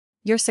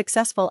Your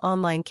successful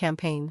online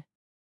campaign.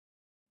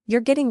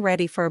 You're getting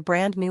ready for a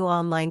brand new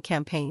online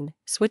campaign,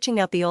 switching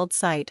out the old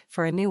site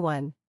for a new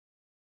one.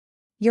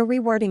 You're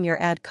rewording your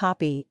ad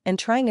copy and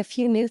trying a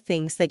few new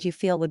things that you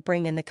feel would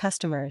bring in the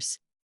customers.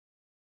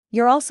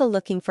 You're also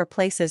looking for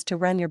places to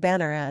run your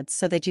banner ads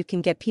so that you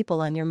can get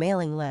people on your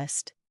mailing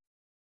list.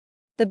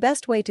 The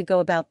best way to go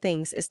about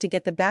things is to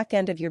get the back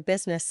end of your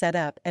business set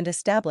up and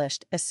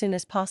established as soon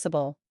as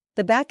possible.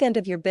 The back end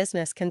of your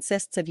business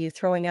consists of you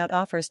throwing out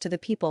offers to the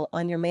people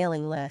on your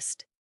mailing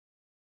list.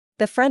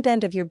 The front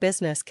end of your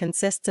business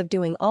consists of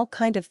doing all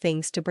kind of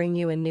things to bring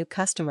you in new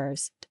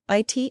customers.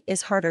 It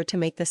is harder to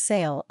make the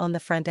sale on the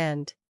front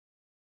end.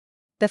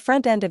 The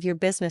front end of your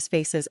business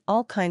faces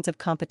all kinds of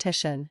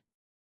competition.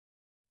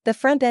 The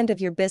front end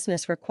of your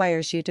business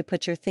requires you to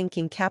put your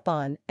thinking cap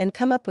on and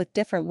come up with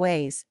different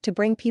ways to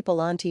bring people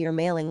onto your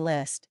mailing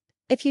list.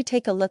 If you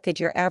take a look at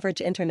your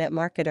average internet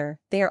marketer,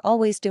 they are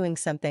always doing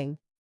something.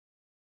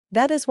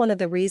 That is one of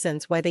the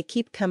reasons why they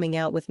keep coming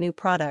out with new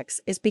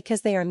products, is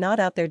because they are not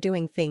out there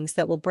doing things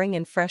that will bring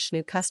in fresh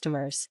new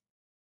customers.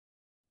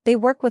 They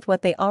work with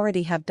what they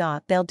already have.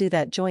 They'll do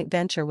that joint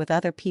venture with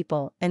other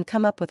people and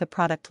come up with a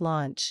product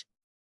launch.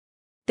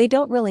 They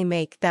don't really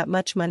make that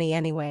much money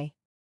anyway.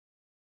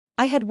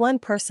 I had one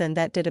person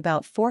that did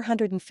about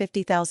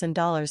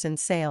 $450,000 in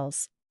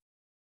sales.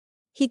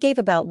 He gave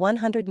about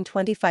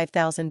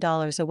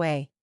 $125,000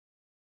 away.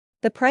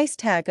 The price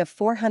tag of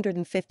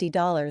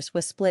 $450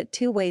 was split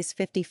two ways,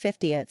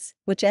 50/50,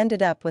 which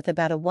ended up with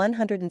about a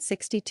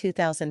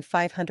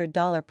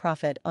 $162,500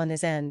 profit on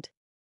his end.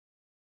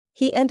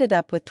 He ended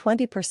up with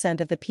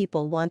 20% of the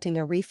people wanting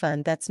a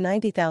refund. That's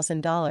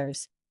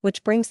 $90,000,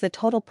 which brings the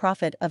total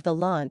profit of the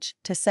launch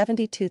to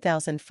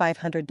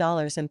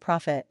 $72,500 in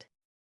profit.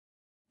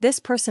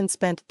 This person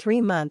spent 3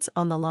 months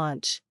on the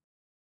launch.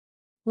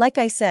 Like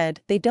I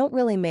said, they don't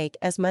really make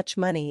as much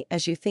money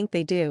as you think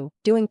they do.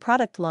 Doing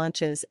product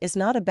launches is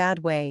not a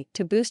bad way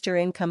to boost your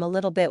income a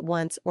little bit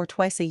once or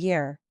twice a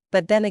year,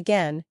 but then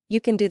again,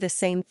 you can do the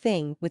same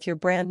thing with your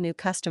brand new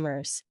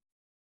customers.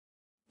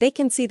 They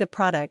can see the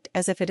product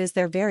as if it is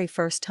their very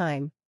first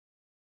time.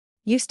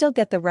 You still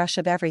get the rush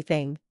of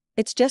everything,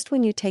 it's just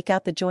when you take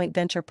out the joint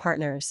venture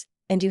partners,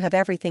 and you have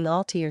everything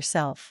all to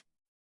yourself.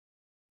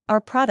 Our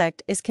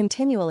product is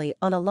continually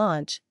on a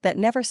launch that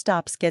never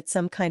stops. Get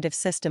some kind of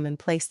system in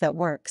place that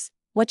works.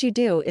 What you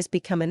do is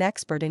become an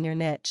expert in your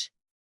niche.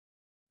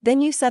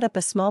 Then you set up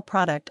a small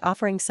product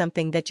offering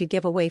something that you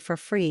give away for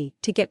free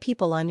to get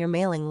people on your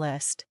mailing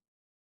list.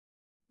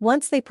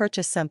 Once they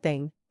purchase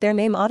something, their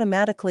name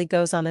automatically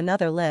goes on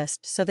another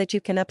list so that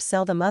you can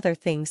upsell them other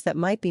things that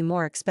might be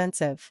more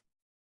expensive.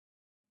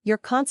 You're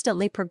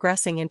constantly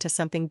progressing into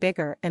something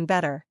bigger and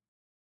better.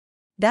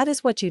 That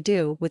is what you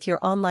do with your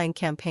online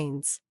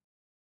campaigns.